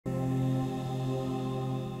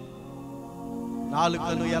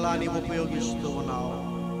నాలుకను ఎలా నీవు ఉపయోగిస్తూ ఉన్నావు?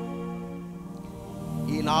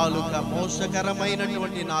 ఈ నాలుక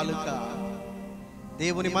మోసకరమైనటువంటి నాలుక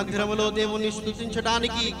దేవుని మందిరములో దేవుని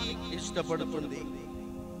స్తుతించడానికి ఇష్టపడుతుంది.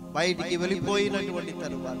 బయటికి వెళ్ళిపోయినటువంటి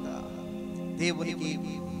తరువాత దేవునికి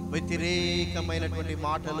వ్యతిరేకమైనటువంటి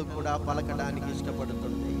మాటలు కూడా పలకడానికి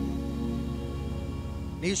ఇష్టపడుతుంది.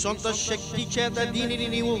 నీ సొంత శక్తి చేత దీనిని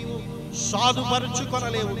నీవు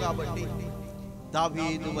సాధుపరుచుకొనలేవు. కాబట్టి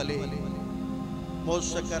దావీదు వలె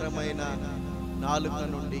మోసకరమైన నాలుక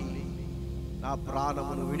నుండి నా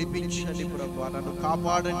ప్రాణమును విడిపించండి ప్రభువా, నన్ను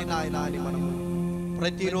కాపాడండి నాయన అని మనము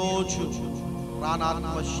ప్రతిరోజు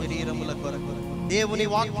ప్రాణాత్మ శరీరముల కొరకు దేవుని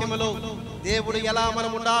వాక్యములో దేవుడు ఎలా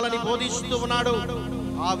మనం ఉండాలని బోధిస్తూ ఉన్నాడు.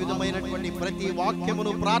 ఆ విధమైనటువంటి ప్రతి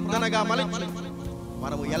వాక్యమును ప్రార్థనగా మలచి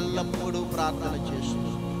మనము ఎల్లప్పుడూ ప్రార్థన చేస్తూ,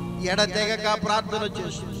 ఎడతెగక ప్రార్థన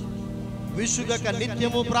చేస్తూ, విసుగక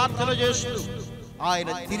నిత్యము ప్రార్థన చేస్తూ, ఆయన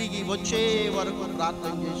తిరిగి వచ్చే వరకు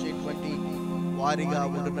ప్రార్థన చేసేటువంటి వారిగా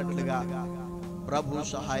ఉండునట్లుగా ప్రభు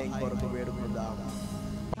సహాయం కొరకు వేడుకుందాం.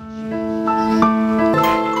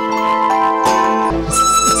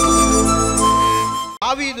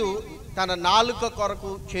 దావీదు తన నాలుక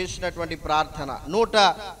కొరకు చేసినటువంటి ప్రార్థన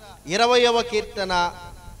 120వ కీర్తన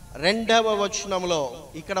 2వ వచనంలో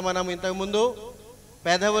ఇక్కడ మనం ఇంతకుముందు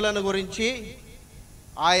పెదవులను గురించి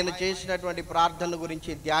ఆయన చేసినటువంటి ప్రార్థన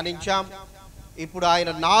గురించి ధ్యానించాం. ఇప్పుడు ఆయన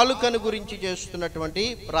నాలుకను గురించి చేస్తున్నటువంటి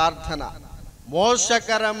ప్రార్థన,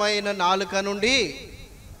 మోసకరమైన నాలుక నుండి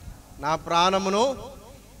నా ప్రాణమును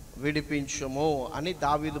విడిపించుము అని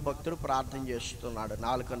దావీదు భక్తుడు ప్రార్థన చేస్తున్నాడు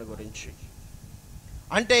నాలుకను గురించి.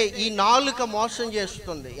 అంటే ఈ నాలుక మోసం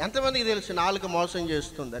చేస్తుంది. ఎంతమందికి తెలుసు నాలుక మోసం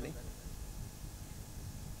చేస్తుందని?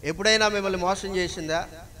 ఎప్పుడైనా మిమ్మల్ని మోసం చేసిందా?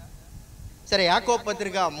 సరే, యాకోబు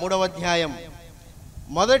పత్రిక 3వ అధ్యాయం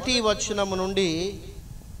 1వ వచనం నుండి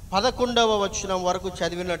 11వ వచనం వరకు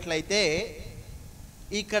చదివినట్లయితే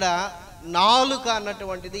ఇక్కడ నాలుక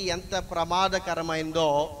అన్నటువంటిది ఎంత ప్రమాదకరమైందో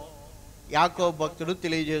యాకోబు భక్తుడు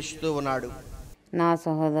తెలియజేస్తూ ఉన్నాడు. నా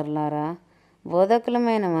సహోదరులారా,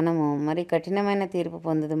 బోధకులమైన మనము మరి కఠినమైన తీర్పు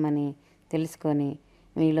పొందుదమని తెలుసుకొని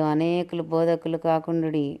మీలో అనేకులు బోధకులు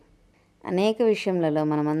కాకుండుడి. అనేక విషయములలో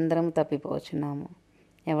మనమందరం తప్పిపోచున్నాము.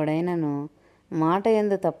 ఎవడైనాను మాట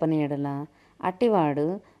యందు తప్పని ఎడల అట్టివాడు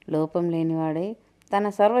లోపం లేనివాడై తన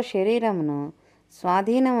సర్వ శరీరమును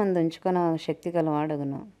స్వాధీనమందుంచుకొన శక్తి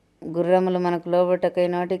గలవాడగును. గుర్రములు మనకు లోబట్టకై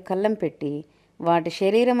నాటికి కళ్ళం పెట్టి వాటి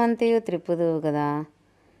శరీరమంతయు త్రిప్పుదు కదా.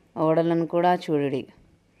 ఓడలను కూడా చూడుడి,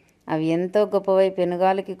 అవి ఎంతో గొప్పవై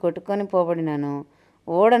పెనుగాలికి కొట్టుకొని పోబడినను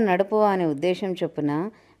ఓడ నడుపు అనే ఉద్దేశం చొప్పున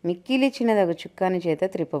మిక్కిలి చిన్నదగు చుక్కాని చేత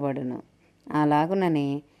త్రిప్పబడును. అలాగుననే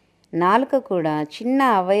నాలుక కూడా చిన్న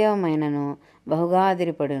అవయవమైనను బహుగా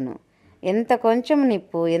అదిరిపడును. ఎంత కొంచెం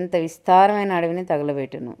నిప్పు ఎంత విస్తారమైన అడవిని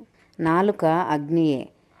తగలబెట్టును. నాలుక అగ్నియే.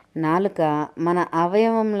 నాలుక మన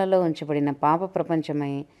అవయవములలో ఉంచబడిన పాప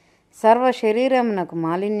ప్రపంచమై సర్వ శరీరమునకు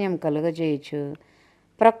మాలిన్యం కలుగజేయుచు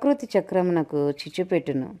ప్రకృతి చక్రమునకు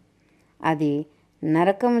చిచ్చుపెట్టును. అది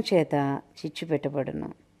నరకము చేత చిచ్చుపెట్టబడును.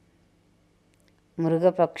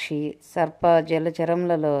 మృగపక్షి సర్ప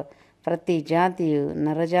జలచరములలో ప్రతి జాతియు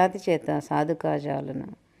నరజాతి చేత సాధుకాజాలను.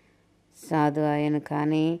 సాధు ఆయన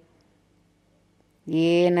కానీ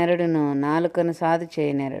ఏ నరుడును నాలుకను సాధు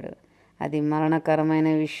చేయనెరడు. అది మరణకరమైన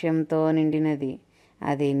విషయంతో నిండినది.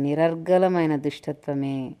 అది నిరర్గళమైన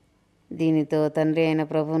దుష్టత్వమే. దీనితో తండ్రి అయిన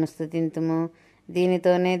ప్రభువును స్తుతింతుము.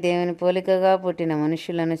 దీనితోనే దేవుని పోలికగా పుట్టిన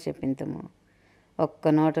మనుష్యులను చెప్పింతుము. ఒక్క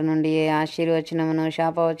నోట నుండి ఏ ఆశీర్వచనమును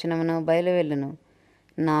శాపవచనమును బయలువెళ్ళును.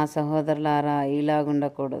 నా సహోదరులారా,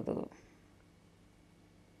 ఇలాగుండకూడదు.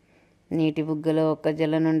 నీటి బుగ్గలో ఒక్క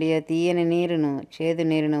జల నుండి తీయని నీరును చేదు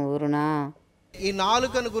నీరును ఊరునా. ఈ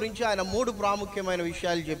నాలుకను గురించి ఆయన 3 ప్రాముఖ్యమైన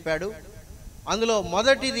విషయాలు చెప్పాడు. అందులో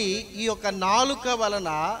మొదటిది, ఈ యొక్క నాలుక వలన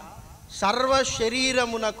సర్వ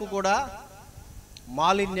శరీరమునకు కూడా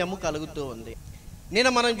మాలిన్యము కలుగుతూ ఉంది. నిన్న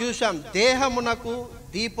మనం చూసాం, దేహమునకు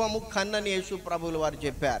దీపము కన్నని యేసు ప్రభువులు వారు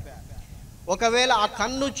చెప్పారు. ఒకవేళ ఆ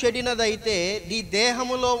కన్ను చెడినదైతే నీ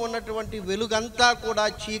దేహములో ఉన్నటువంటి వెలుగంతా కూడా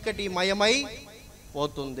చీకటి మయమై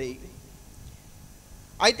పోతుంది.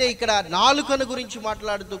 అయితే ఇక్కడ నాలుకను గురించి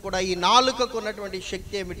మాట్లాడుతూ కూడా ఈ నాలుకకు ఉన్నటువంటి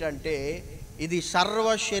శక్తి ఏమిటంటే ఇది సర్వ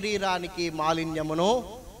శరీరానికి మాలిన్యమును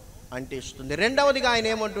అంటిస్తుంది. రెండవదిగా ఆయన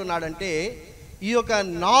ఏమంటున్నాడంటే ఈ యొక్క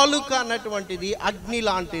నాలుక అన్నటువంటిది అగ్ని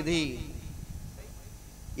లాంటిది.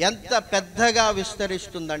 ఎంత పెద్దగా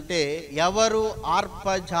విస్తరిస్తుందంటే ఎవరు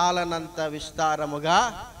ఆర్పజాలనంత విస్తారముగా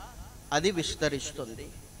అది విస్తరిస్తుంది.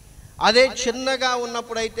 అదే చిన్నగా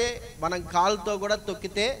ఉన్నప్పుడైతే మనం కాలుతో కూడా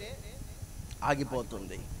తొక్కితే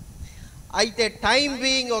ఆగిపోతుంది. అయితే టైం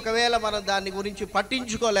బీయింగ్ ఒకవేళ మనం దాని గురించి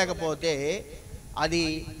పట్టించుకోలేకపోతే అది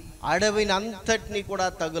అడవిని అంతటినీ కూడా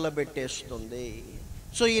తగులబెట్టేస్తుంది.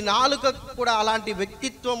 సో ఈ నాలుకకు కూడా అలాంటి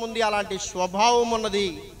వ్యక్తిత్వం ఉంది, అలాంటి స్వభావం ఉన్నది.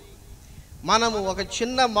 మనము ఒక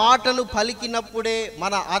చిన్న మాటను పలికినప్పుడే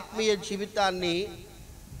మన ఆత్మీయ జీవితాన్ని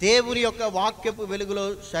దేవుని యొక్క వాక్యపు వెలుగులో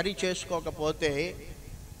సరి చేసుకోకపోతే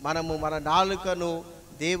మనము మన నాలుకను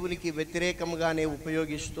దేవునికి వ్యతిరేకంగానే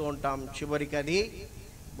ఉపయోగిస్తూ ఉంటాం. చివరికి అది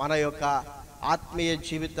మన యొక్క ఆత్మీయ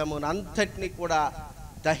జీవితమునంతటిని కూడా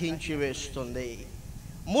దహించి వేస్తుంది.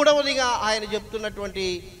 మూడవదిగా ఆయన చెప్తున్నటువంటి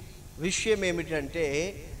విషయం ఏమిటంటే,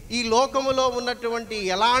 ఈ లోకములో ఉన్నటువంటి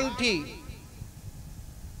ఎలాంటి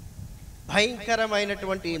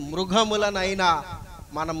భయంకరమైనటువంటి మృగములనైనా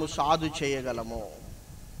మనము సాధు చేయగలము.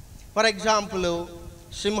 ఫర్ ఎగ్జాంపుల్,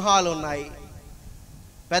 సింహాలు ఉన్నాయి,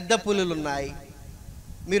 పెద్ద పులులు ఉన్నాయి.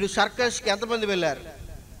 మీరు సర్కస్కి ఎంతమంది వెళ్ళారు?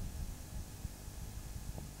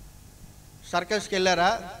 సర్కస్కి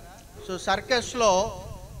వెళ్ళారా? సో సర్కస్లో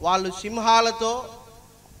వాళ్ళు సింహాలతో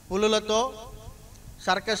పులులతో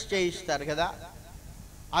సర్కస్ చేయిస్తారు కదా.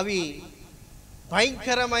 అవి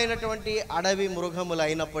భయంకరమైనటువంటి అడవి మృగములు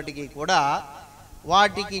అయినప్పటికీ కూడా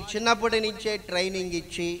వాటికి చిన్నప్పటి నుంచే ట్రైనింగ్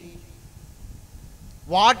ఇచ్చి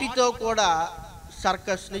వాటితో కూడా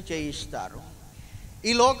సర్కస్ని చేయిస్తారు.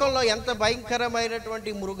 ఈ లోకంలో ఎంత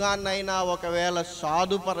భయంకరమైనటువంటి మృగాన్నైనా ఒకవేళ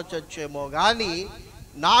సాధుపరచచ్చేమో కానీ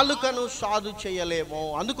నాలుకను సాధు చేయలేమో.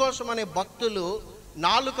 అందుకోసమనే భక్తులు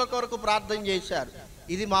నాలుక కొరకు ప్రార్థన చేశారు.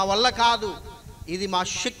 ఇది మా వల్ల కాదు, ఇది మా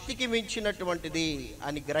శక్తికి మించినటువంటిది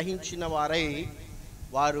అని గ్రహించిన వారై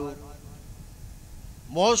వారు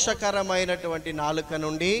మోసకరమైనటువంటి నాలుక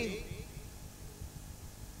నుండి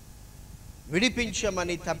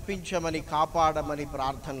విడిపించమని, తప్పించమని, కాపాడమని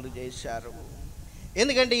ప్రార్థనలు చేశారు.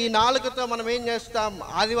 ఎందుకంటే ఈ నాలుకతో మనం ఏం చేస్తాం?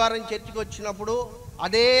 ఆదివారం చర్చికి వచ్చినప్పుడు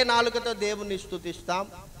అదే నాలుకతో దేవుణ్ణి స్తుతిస్తాం.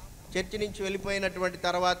 చర్చి నుంచి వెళ్ళిపోయినటువంటి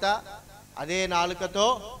తర్వాత అదే నాలుకతో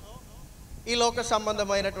ఈ లోక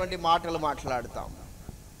సంబంధమైనటువంటి మాటలు మాట్లాడతాం.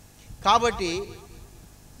 కాబట్టి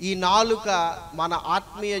ఈ నాలుక మన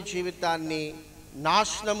ఆత్మీయ జీవితాన్ని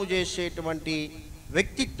నాశనము చేసేటువంటి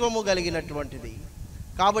వ్యక్తిత్వము కలిగినటువంటిది.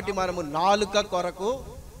 కాబట్టి మనము నాలుక కొరకు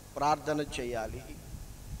ప్రార్థన చేయాలి.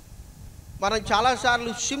 మనం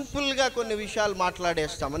చాలాసార్లు సింపుల్గా కొన్ని విషయాలు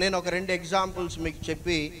మాట్లాడేస్తాము. నేను ఒక 2 ఎగ్జాంపుల్స్ మీకు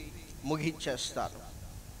చెప్పి ముగించేస్తాను.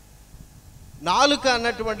 నాలుక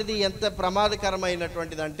అన్నటువంటిది ఎంత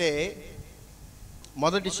ప్రమాదకరమైనటువంటిది అంటే,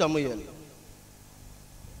 1 సమూయేలు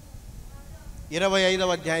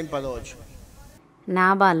 25వ అధ్యాయం 10వ వచనం.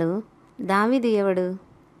 నాబాలు, దావీదు ఎవడు?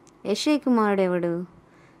 యెషై కుమారుడెవడు?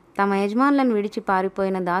 తమ యజమానులను విడిచి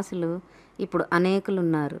పారిపోయిన దాసులు ఇప్పుడు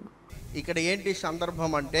అనేకులున్నారు. ఇక్కడ ఏంటి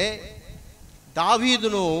సందర్భం అంటే,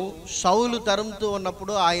 దావీదును సౌలు తరుముతూ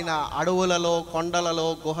ఉన్నప్పుడు ఆయన అడవులలో, కొండలలో,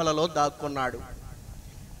 గుహలలో దాక్కున్నాడు.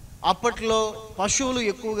 అప్పట్లో పశువులు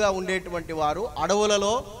ఎక్కువగా ఉండేటువంటి వారు,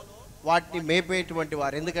 అడవులలో వాటిని మేపేటువంటి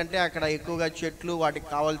వారు. ఎందుకంటే అక్కడ ఎక్కువగా చెట్లు, వాటికి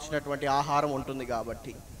కావాల్సినటువంటి ఆహారం ఉంటుంది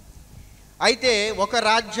కాబట్టి. అయితే ఒక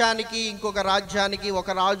రాజ్యానికి ఇంకొక రాజ్యానికి,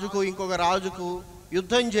 ఒక రాజుకు ఇంకొక రాజుకు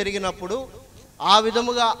యుద్ధం జరిగినప్పుడు ఆ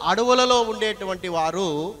విధముగా అడవులలో ఉండేటువంటి వారు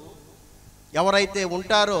ఎవరైతే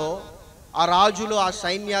ఉంటారో ఆ రాజులు, ఆ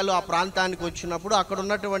సైన్యాలు ఆ ప్రాంతానికి వచ్చినప్పుడు అక్కడ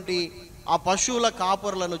ఉన్నటువంటి ఆ పశువుల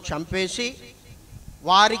కాపరులను చంపేసి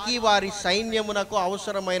వారికి, వారి సైన్యమునకు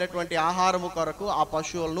అవసరమైనటువంటి ఆహారము కొరకు ఆ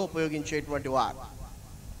పశువులను ఉపయోగించేటువంటి వారు.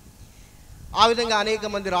 ఆ విధంగా అనేక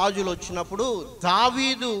మంది రాజులు వచ్చినప్పుడు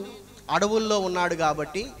దావీదు అడవుల్లో ఉన్నాడు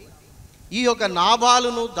కాబట్టి ఈ యొక్క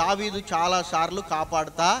నాబాలును దావీదు చాలాసార్లు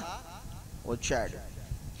కాపాడుతా వచ్చాడు.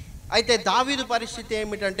 అయితే దావీదు పరిస్థితి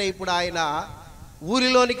ఏమిటంటే, ఇప్పుడు ఆయన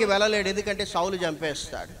ఊరిలోనికి వెళ్ళలేడు, ఎందుకంటే సౌలు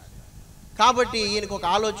చంపేస్తాడు. కాబట్టి ఈయనకు ఒక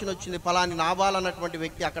ఆలోచన వచ్చింది, ఫలాని నాబాల్ అన్నటువంటి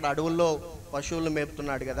వ్యక్తి అక్కడ అడవుల్లో పశువులను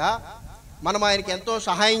మేపుతున్నాడు కదా, మనం ఆయనకి ఎంతో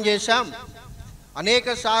సహాయం చేశాం.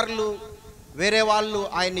 అనేక సార్లు వేరే వాళ్ళు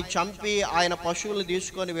ఆయన్ని చంపి ఆయన పశువులను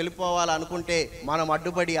తీసుకొని వెళ్ళిపోవాలనుకుంటే మనం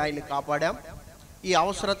అడ్డుపడి ఆయన్ని కాపాడాం. ఈ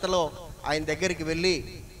అవసరతలో ఆయన దగ్గరికి వెళ్ళి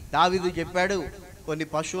దావీదు చెప్పాడు, కొన్ని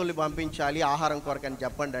పశువుల్ని పంపించాలి ఆహారం కొరకని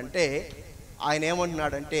చెప్పండి అంటే, ఆయన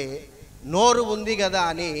ఏమంటున్నాడంటే, నోరు ఉంది కదా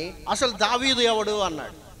అని అసలు దావీదు ఎవడు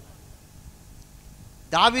అన్నాడు.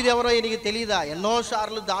 దావీదు ఎవరో ఈయనకి తెలీదా?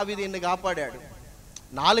 ఎన్నోసార్లు దావీదు ఈయన్ని కాపాడాడు.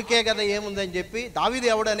 నాలుకే కదా ఏముందని చెప్పి దావీదు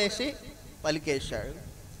ఎవడనేసి పలికేశాడు.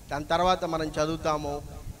 దాని తర్వాత మనం చదువుతాము,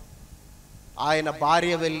 ఆయన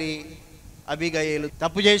భార్య వెళ్ళి అబీగయీలు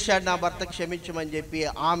తప్పు చేశాడు, నా భర్త క్షమించమని చెప్పి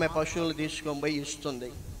ఆమె పశువులు తీసుకొని పోయి ఇస్తుంది.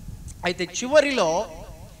 అయితే చివరిలో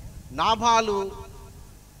నాబాలు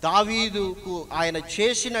దావీదుకు ఆయన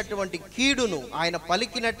చేసినటువంటి కీడును, ఆయన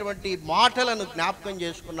పలికినటువంటి మాటలను జ్ఞాపకం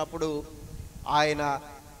చేసుకున్నప్పుడు ఆయన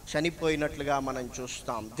చనిపోయినట్లుగా మనం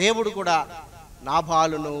చూస్తాం. దేవుడు కూడా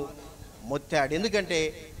నాబాలును మొత్తాడు. ఎందుకంటే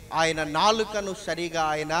ఆయన నాలుకను సరిగా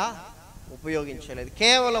ఆయన ఉపయోగించలేదు.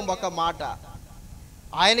 కేవలం ఒక మాట,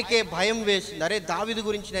 ఆయనకే భయం వేసింది. అరే, దావీదు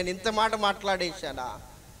గురించి నేను ఇంత మాట మాట్లాడేశానా?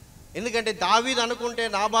 ఎందుకంటే దావీదు అనుకుంటే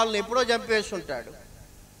నాబాలును ఎప్పుడో చంపేసి ఉంటాడు.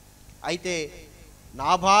 అయితే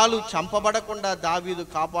నాబాలు చంపబడకుండా దావీదు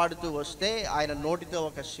కాపాడుతూ వస్తే ఆయన నోటితో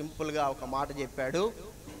ఒక సింపుల్గా ఒక మాట చెప్పాడు,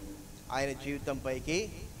 ఆయన జీవితం పైకి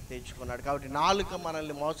తెచ్చుకున్నాడు. కాబట్టి నాలుక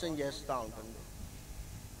మనల్ని మోసం చేస్తూ ఉంటుంది.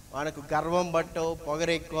 మనకు గర్వం బట్టో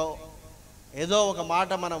పొగరెక్కో ఏదో ఒక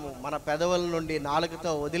మాట మనము మన పెదవుల నుండి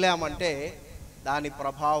నాలుకతో వదిలామంటే దాని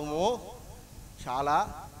ప్రభావము చాలా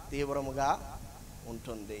తీవ్రముగా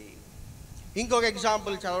ఉంటుంది. ఇంకొక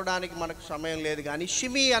ఎగ్జాంపుల్ చదవడానికి మనకు సమయం లేదు, కానీ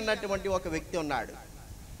షిమి అన్నటువంటి ఒక వ్యక్తి ఉన్నాడు.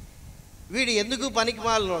 వీడు ఎందుకు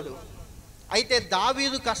పనికిమాలినోడు. అయితే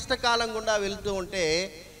దావీదు కష్టకాలం గుండా వెళ్తూ ఉంటే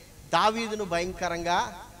దావీదును భయంకరంగా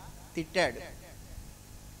తిట్టాడు.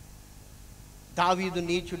 దావీదు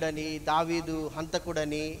నీచుడని, దావీదు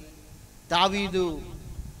హంతకుడని, దావీదు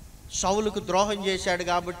సౌలుకు ద్రోహం చేశాడు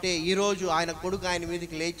కాబట్టి ఈరోజు ఆయన కొడుకు ఆయన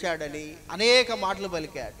మీదకి లేచాడని అనేక మాటలు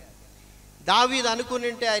పలికాడు. దావీదు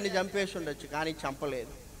అనుకునింటే ఆయన చంపేసి ఉండొచ్చు, కానీ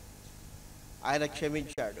చంపలేదు, ఆయన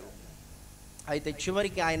క్షమించాడు. అయితే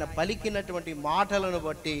చివరికి ఆయన పలికినటువంటి మాటలను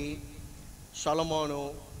బట్టి సొలొమోను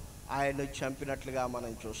ఆయన్ను చంపినట్లుగా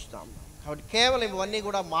మనం చూస్తాం. కాబట్టి కేవలం ఇవన్నీ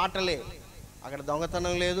కూడా మాటలే. అక్కడ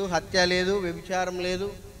దొంగతనం లేదు, హత్య లేదు, వ్యభిచారం లేదు,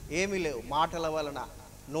 ఏమీ లేవు. మాటల వలన,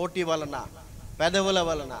 నోటి వలన, పెదవుల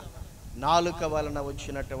వలన, నాలుక వలన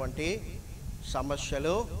వచ్చినటువంటి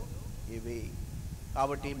సమస్యలు ఇవి.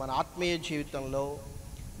 కాబట్టి మన ఆత్మీయ జీవితంలో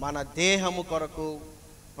మన దేహము కొరకు,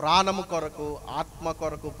 ప్రాణము కొరకు, ఆత్మ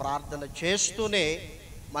కొరకు ప్రార్థన చేస్తూనే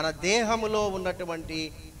మన దేహములో ఉన్నటువంటి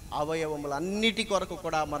అవయవములన్నిటి కొరకు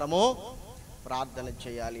కూడా మనము ప్రార్థన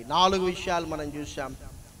చేయాలి. 4 విషయాలు మనం చూసాం.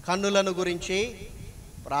 కన్నులను గురించి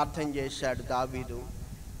ప్రార్థన చేశాడు దావీదు.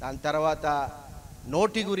 దాని తర్వాత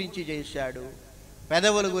నోటి గురించి చేశాడు,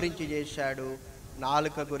 పెదవుల గురించి చేశాడు,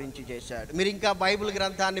 నాలుక గురించి చేశాడు. మీరు ఇంకా బైబిల్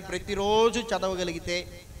గ్రంథాన్ని ప్రతిరోజు చదవగలిగితే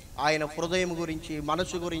ఆయన హృదయం గురించి,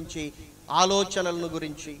 మనసు గురించి, ఆలోచనలను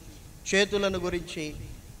గురించి, చేతులను గురించి,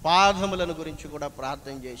 పాదములను గురించి కూడా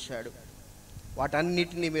ప్రార్థన చేశాడు.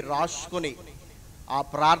 వాటన్నిటినీ మీరు రాసుకొని ఆ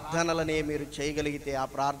ప్రార్థనలనే మీరు చేయగలిగితే ఆ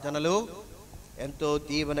ప్రార్థనలు ఎంతో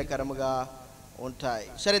దీవెనకరముగా ఉంటాయి.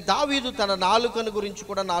 సరే, దావీదు తన నాలుకను గురించి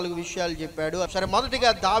కూడా 4 విషయాలు చెప్పాడు. సరే,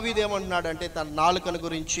 మొదటిగా దావీదు ఏమంటున్నాడంటే తన నాలుకను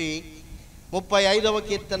గురించి 35వ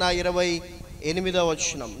కీర్తన 28వ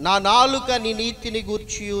వచనం, నా నాలుక నీ నీతిని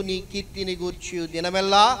గూర్చియు నీ కీర్తిని గూర్చియు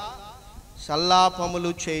దినమెల్లా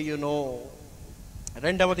సల్లాపములు చేయును.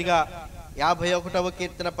 రెండవదిగా 51వ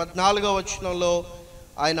కీర్తన 14వ వచనంలో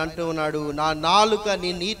ఆయన అంటూ ఉన్నాడు, నా నాలుక నీ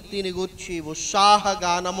నీతిని గూర్చి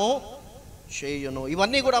ఉత్సాహగానము చేయును.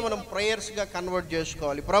 ఇవన్నీ కూడా మనం ప్రేయర్స్గా కన్వర్ట్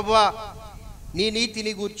చేసుకోవాలి. ప్రభువా, నీ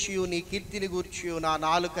నీతిని గూర్చియు నీ కీర్తిని గూర్చియు నా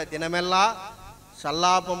నాలుక దినమెల్లా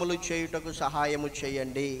సల్లాపములు చేయుటకు సహాయము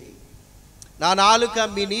చేయండి. నా నాలుక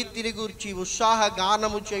మీ నీతిని గూర్చి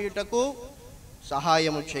ఉత్సాహగానము చేయుటకు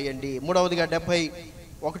సహాయము చేయండి. మూడవదిగా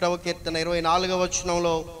 71వ కీర్తన 24వ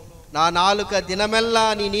వచనంలో, నా నాలుక దినమెల్లా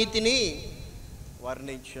నీ నీతిని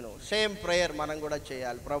వర్ణించును. సేమ్ ప్రేయర్ మనం కూడా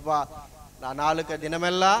చేయాలి. ప్రభువా, నా నాలుక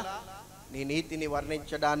దినమెల్లా నీ నీతిని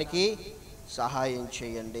వర్ణించడానికి సహాయం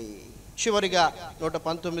చేయండి. చివరిగా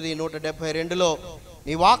 119, 172లో,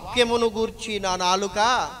 నీ వాక్యమును గూర్చి నా నాలుక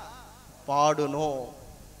పాడును.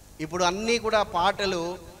 ఇప్పుడు అన్నీ కూడా పాటలు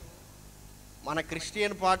మన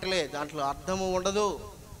క్రిస్టియన్ పాటలే, దాంట్లో అర్థము ఉండదు,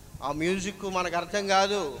 ఆ మ్యూజిక్ మనకు అర్థం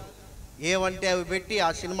కాదు. ఏమంటే అవి పెట్టి ఆ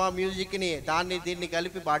సినిమా మ్యూజిక్ని దాన్ని దీన్ని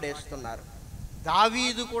కలిపి పాడేస్తున్నారు.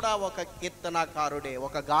 దావీదు కూడా ఒక కీర్తనకారుడే,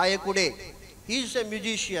 ఒక గాయకుడే. హీఈస్ ఎ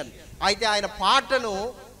మ్యూజిషియన్. అయితే ఆయన పాటను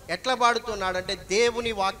ఎట్లా పాడుతున్నాడంటే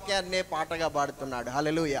దేవుని వాక్యాన్నే పాటగా పాడుతున్నాడు.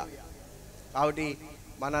 హల్లెలూయా. కాబట్టి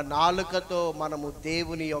మన నాలుకతో మనము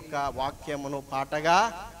దేవుని యొక్క వాక్యమును పాటగా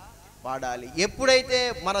పాడాలి. ఎప్పుడైతే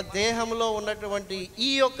మన దేహంలో ఉన్నటువంటి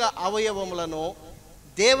ఈ యొక్క అవయవములను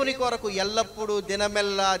దేవుని కొరకు ఎల్లప్పుడూ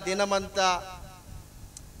దినమెల్లా దినమంతా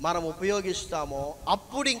మనం ఉపయోగిస్తామో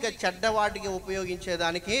అప్పుడు ఇంకా చెడ్డవాటికి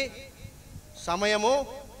ఉపయోగించేదానికి సమయము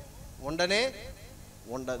ఉండనే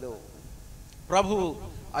ఉండదు. ప్రభువు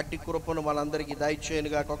అట్టి కృపను మనందరికీ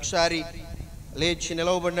దయచేయనుగా. ఒకసారి లేచి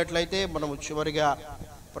నిలవబడినట్లయితే మనము చివరిగా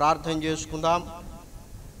ప్రార్థన చేసుకుందాం.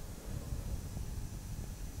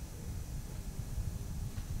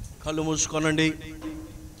 కళ్ళు మూసుకొనండి.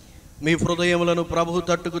 మీ హృదయములను ప్రభు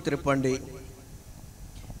తట్టుకు త్రిప్పండి.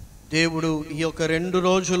 దేవుడు ఈ యొక్క 2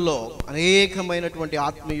 రోజుల్లో అనేకమైనటువంటి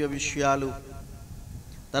ఆత్మీయ విషయాలు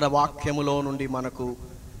తన వాక్యములో నుండి మనకు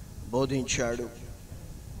బోధించాడు.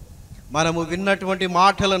 మనము విన్నటువంటి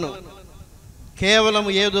మాటలను కేవలం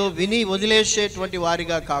ఏదో విని వదిలేసేటువంటి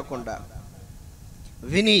వారిగా కాకుండా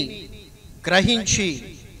విని గ్రహించి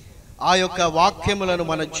ఆ యొక్క వాక్యములను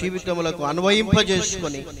మన జీవితములకు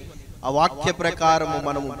అన్వయింపజేసుకొని ఆ వాక్య ప్రకారము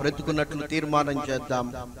మనము బ్రతుకున్నట్లు తీర్మానం చేద్దాం.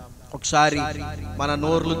 ఒకసారి మన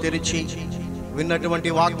నోర్లు తెరిచి విన్నటువంటి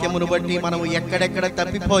వాక్యమును బట్టి మనము ఎక్కడెక్కడ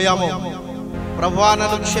తప్పిపోయామో ప్రభువా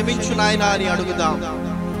నన్ను క్షమించు నాయనా అని అడుగుదాం.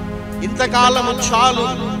 ఇంతకాలము చాలు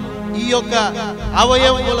ఈ యొక్క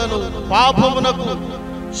అవయవములను పాపమునకు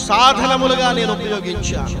సాధనములుగా నేను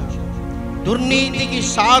ఉపయోగించాను, దుర్నీతికి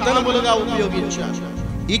సాధనములుగా ఉపయోగించాను.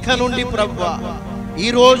 ఇక నుండి ప్రభువా ఈ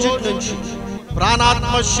రోజు నుంచి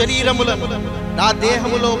ప్రాణాత్మ శరీరములను, నా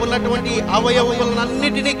దేహములో ఉన్నటువంటి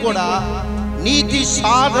అవయవములన్నిటినీ కూడా నీతి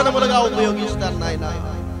సాధనములుగా ఉపయోగిస్తాను నాయన.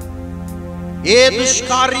 ఏ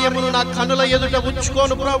దుష్కార్యమును నా కనుల ఎదుట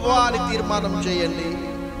ఉంచుకోను ప్రభువా అని తీర్మానం చేయండి.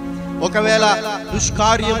 ఒకవేళ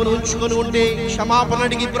దుష్కార్యమును ఉంచుకొని ఉంటే క్షమాపణ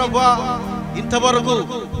అడిగి ప్రభువా ఇంతవరకు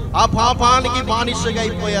ఆ పాపానికి బానిసగా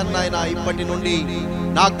అయిపోయాను నాయన. ఇప్పటి నుండి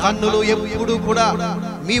నా కన్నులు ఎప్పుడు కూడా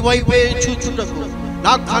మీ వైపే చూచుటకు,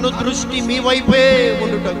 నా కను దృష్టి మీ వైపే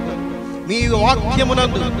ఉండుటకు, మీ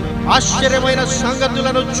వాక్యమునందు ఆశ్చర్యమైన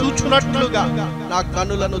సంగతులను చూచునట్లుగా నా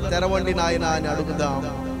కన్నులను తెరవండి నాయన అని అడుగుదాం.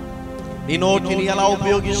 నీ నోటిని ఎలా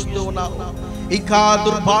ఉపయోగిస్తూ ఉన్నావు? ఇంకా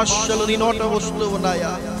దుర్భాషలు నీ నోట వస్తూ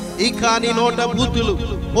ఉన్నాయా? ఇంకా నీ నోట బూతులు,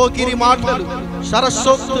 పోకిరి మాటలు,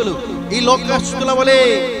 సరస్వక్తులు, ఈ లోకస్తుల వలె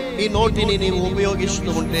నీ నోటిని నీవు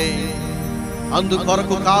ఉపయోగిస్తూ ఉంటే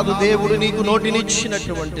అందుకొరకు కాదు దేవుడు నీకు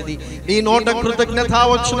నోటినిచ్చినటువంటిది. నీ నోట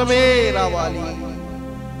కృతజ్ఞతావచనమే రావాలి.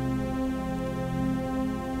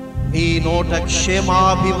 నీ నోట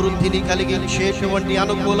క్షేమాభివృద్ధిని కలిగించేటువంటి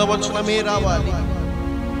అనుకూల వచనమే రావాలి.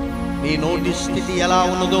 నీ నోటి స్థితి ఎలా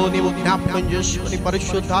ఉన్నదో నీవు జ్ఞాపకం చేసుకుని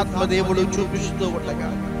పరిశుద్ధాత్మ దేవుడు చూపిస్తూ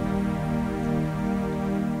ఉండగా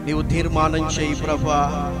నీవు తీర్మానం చేయి, ప్రభా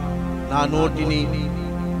నా నోటిని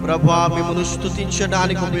ప్రభా మిమ్మును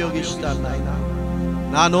స్తుతించడానికి ఉపయోగిస్తాను నాయన.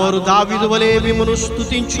 నా నోరు దావీదు వలె మిమ్మును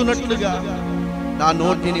స్తుతించున్నట్లుగా నా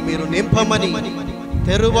నోటిని మీరు నింపమని,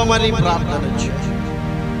 తెరువమని ప్రార్థన చేయండి.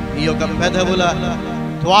 ఈ యొక్క పెదవుల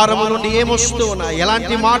ద్వారము నుండి ఏమొస్తూ ఉన్నాయి,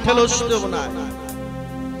 ఎలాంటి మాటలు వస్తూ ఉన్నాయి?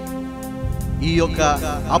 ఈ యొక్క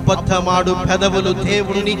అబద్ధమాడు పెదవులు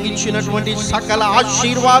దేవుడు నీకు ఇచ్చినటువంటి సకల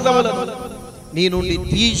ఆశీర్వాదములను నీ నుండి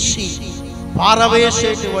తీసి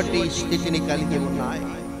పారవేసేటువంటి స్థితిని కలిగి ఉన్నాయి.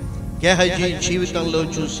 గెహజీ జీవితంలో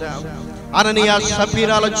చూసాం, అననీయ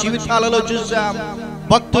సఫీరాల జీవితాలలో చూసాం.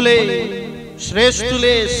 భక్తులే,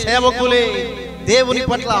 శ్రేష్ఠులే, సేవకులే, దేవుని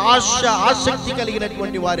పట్ల ఆసక్తి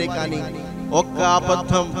కలిగినటువంటి వారే, కానీ ఒక్క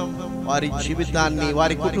అబద్ధం వారి జీవితాన్ని,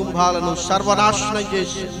 వారి కుటుంబాలను సర్వనాశనం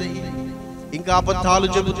చేసింది. ఇంకా అబద్ధాలు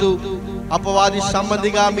చెబుతూ అపవాది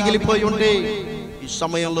సంబంధిగా మిగిలిపోయి ఉంటే ఈ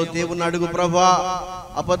సమయంలో దేవుని అడుగు, ప్రభా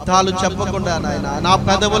అబద్ధాలు చెప్పకుండా నాయన నా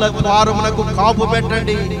పెదవుల ద్వారమునకు కాపు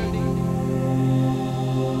పెట్టండి.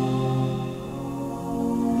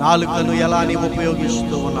 నాలుకను ఎలా నీవు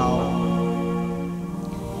ఉపయోగిస్తూ ఉన్నావు?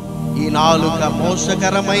 ఈ నాలుక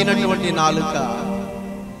మోసకరమైనటువంటి నాలుక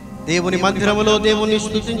దేవుని మందిరములో దేవుని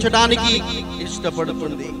స్తుతించడానికి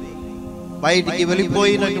ఇష్టపడుతుంది. బయటికి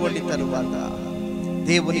వెళ్ళిపోయినటువంటి తరువాత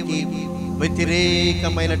దేవునికి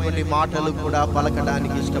వ్యతిరేకమైనటువంటి మాటలు కూడా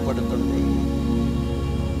పలకడానికి ఇష్టపడుతుంది.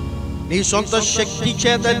 నీ సొంత శక్తి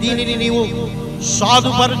చేత దీనిని నీవు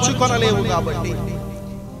సాధుపరుచుకొనలేవు. కాబట్టి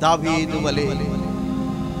దావీదు వలె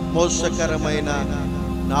మోసకరమైన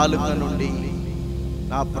నాలుక నుండి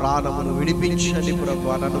నా ప్రాణమును విడిపించండి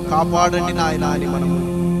ప్రభువా, నన్ను కాపాడండి నాయన అని మనము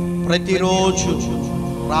ప్రతిరోజు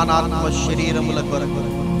ప్రాణాత్మ శరీరముల కొరకు,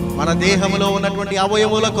 మన దేహములో ఉన్నటువంటి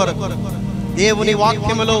అవయముల కొరకు దేవుని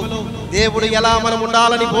వాక్యములో దేవుడు ఎలా మనం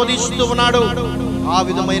ఉండాలని బోధిస్తూ ఉన్నాడు, ఆ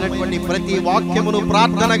విధమైనటువంటి ప్రతి వాక్యమును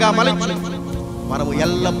ప్రార్థనగా మలచి మనము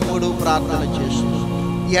ఎల్లప్పుడూ ప్రార్థన చేస్తూ,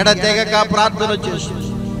 ఎడతెగక ప్రార్థన చేస్తూ,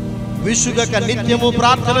 విసుగక నిత్యము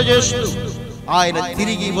ప్రార్థన చేస్తూ, ఆయన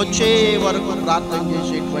తిరిగి వచ్చే వరకు ప్రార్థన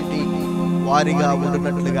చేసేటువంటి వారిగా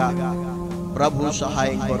ఉండునట్లుగా ప్రభు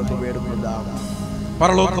సహాయం కొరకు వేడుకుందాం.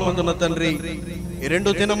 పరలోకమందున్న తండ్రి, ఈ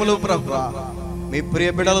 2 దినములు ప్రభువా మీ ప్రియ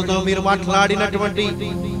బిడ్డలతో మీరు మాట్లాడినటువంటి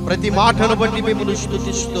ప్రతి మాటను బట్టి మిమ్మల్ని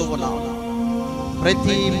స్తుతిస్తూ ఉన్నాం.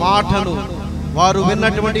 ప్రతి మాటను, వారు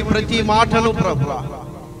విన్నటువంటి ప్రతి మాటను ప్రభువా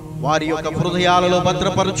వారి యొక్క హృదయాలలో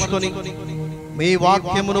భద్రపరుచుకొని మీ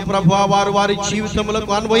వాక్యమును ప్రభువా వారు వారి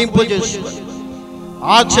జీవితములకు అన్వయింపజేసుకొని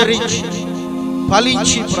ఆచరించి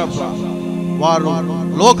ఫలించి ప్రభువా వారు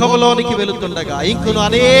లోకములోనికి వెళుతుండగా ఇంకను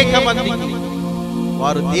అనేక మందికి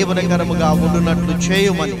వారు దీవెనకరముగా ఉండునట్లు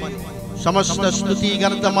చేయమని సమస్త స్తుతి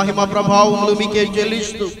ఘనత మహిమ ప్రభావములు మీకే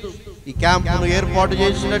చెల్లిస్తూ ఈ క్యాంపును ఏర్పాటు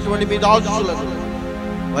చేసినటువంటి మీ దాసులను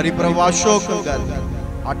మరి ప్రభు అశోక్ గారు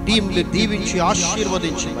ఆ టీంని దీవించి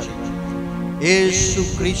ఆశీర్వదించమని యేసు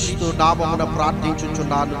క్రీస్తు నామమున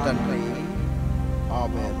ప్రార్థించుచున్నాను తండ్రి.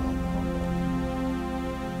 ఆమేన్.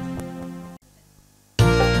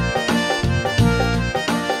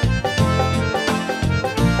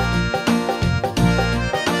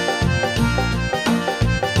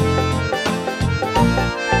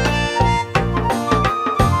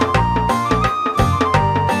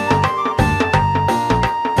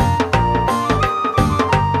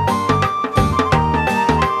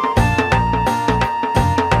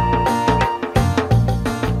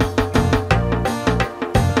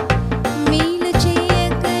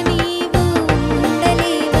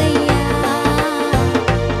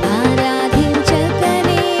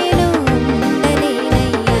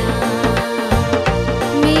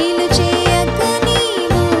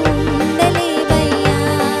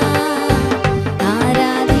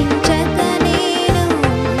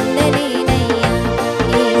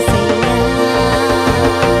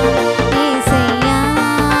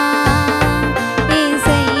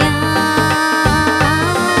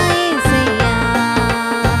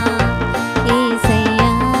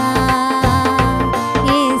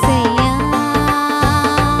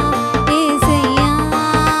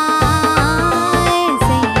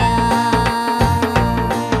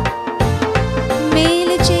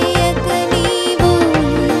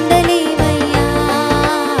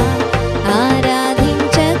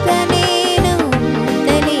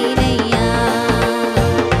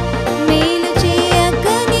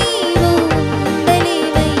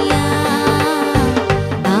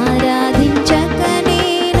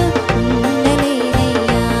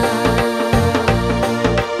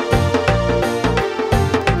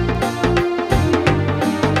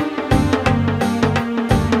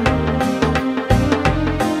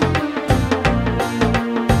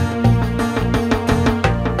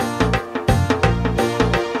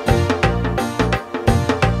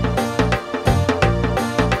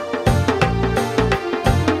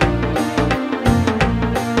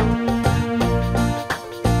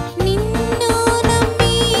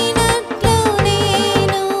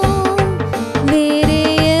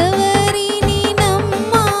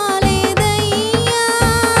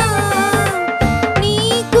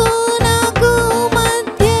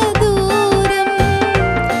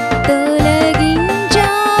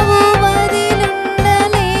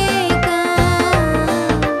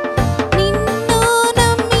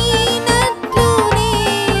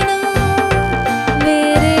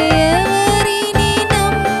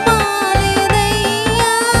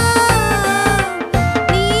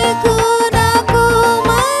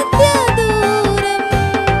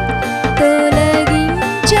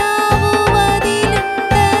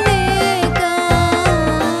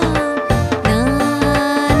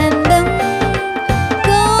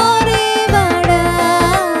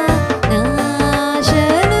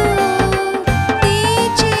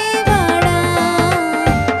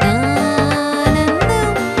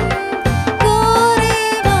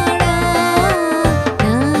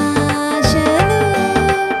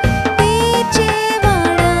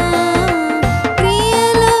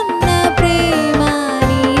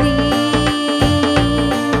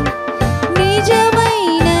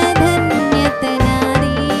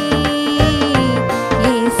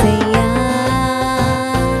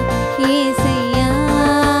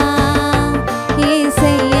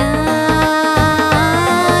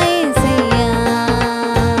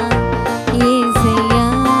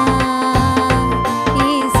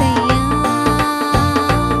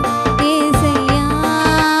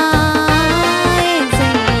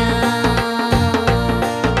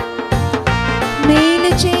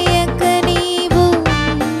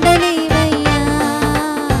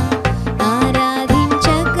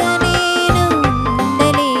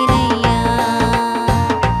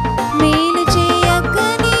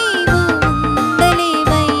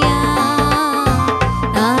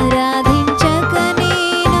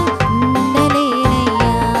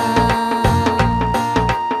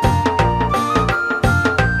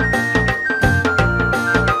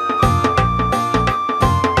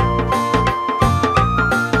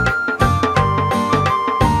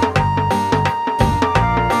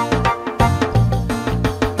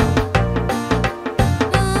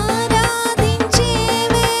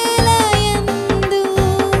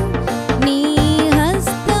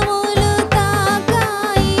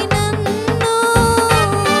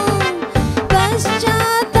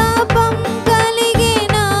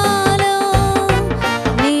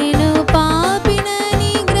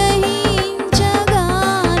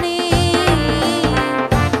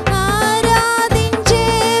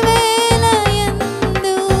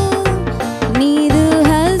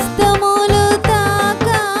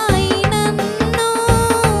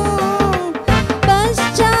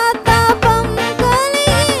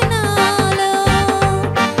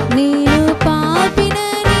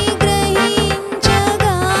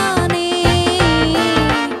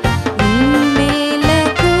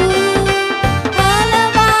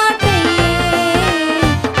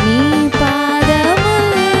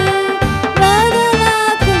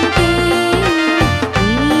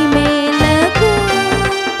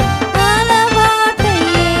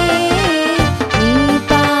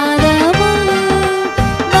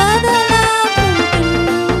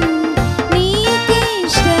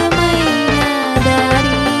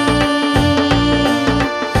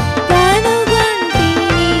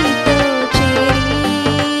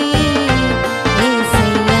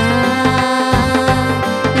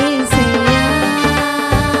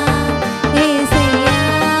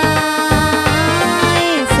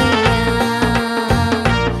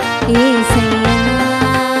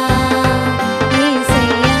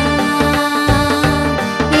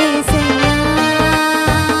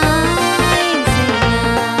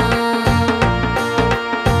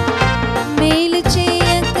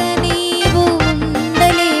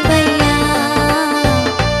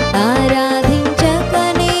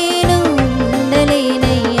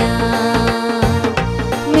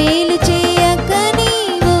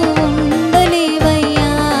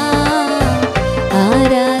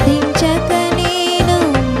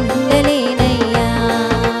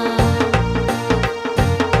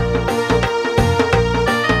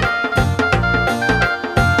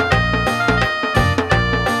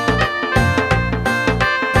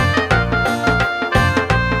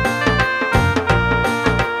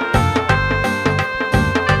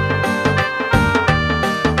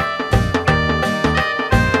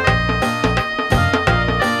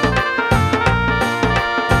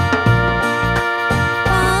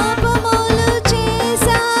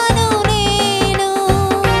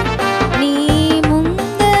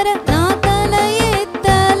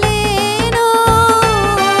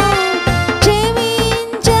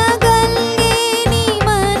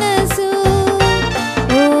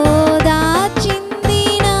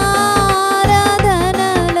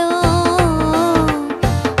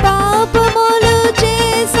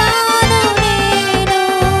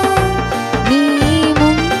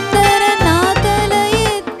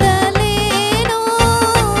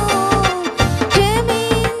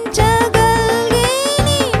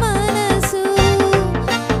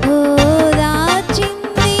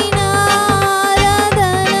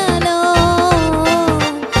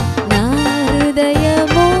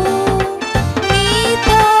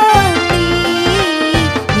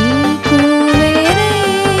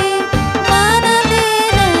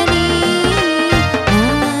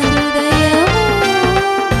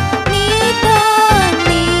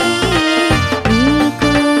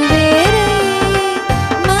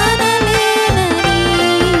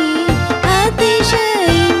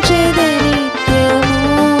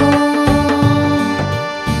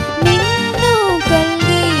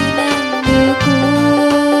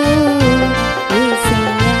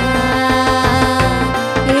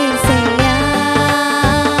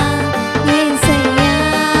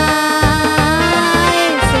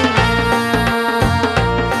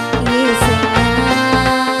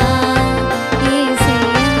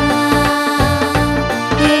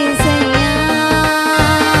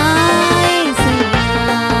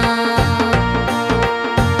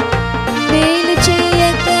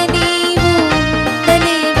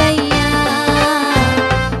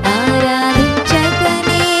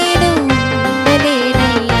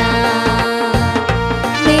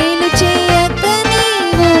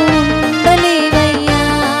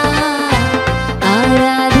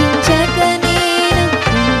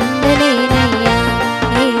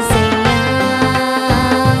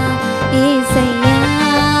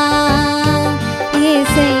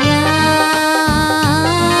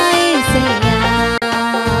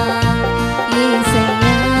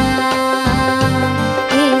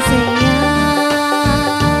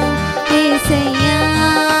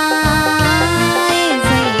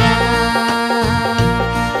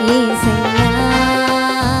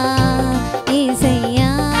 యేసయ్యా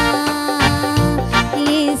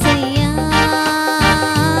యేసయ్యా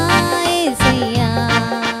యేసయ్యా.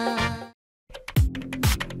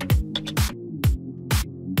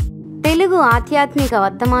 తెలుగు ఆధ్యాత్మిక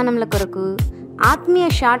వర్తమానముల కొరకు, ఆత్మీయ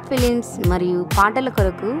షార్ట్ ఫిలిమ్స్ మరియు పాటల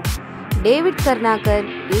కొరకు డేవిడ్ కరుణాకర్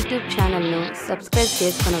యూట్యూబ్ ఛానల్ను సబ్స్క్రైబ్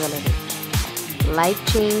చేసుకొనగలరు. లైక్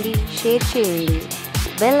చేయండి, షేర్ చేయండి,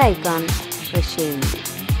 బెల్ ఐకాన్ ప్రెస్ చేయండి.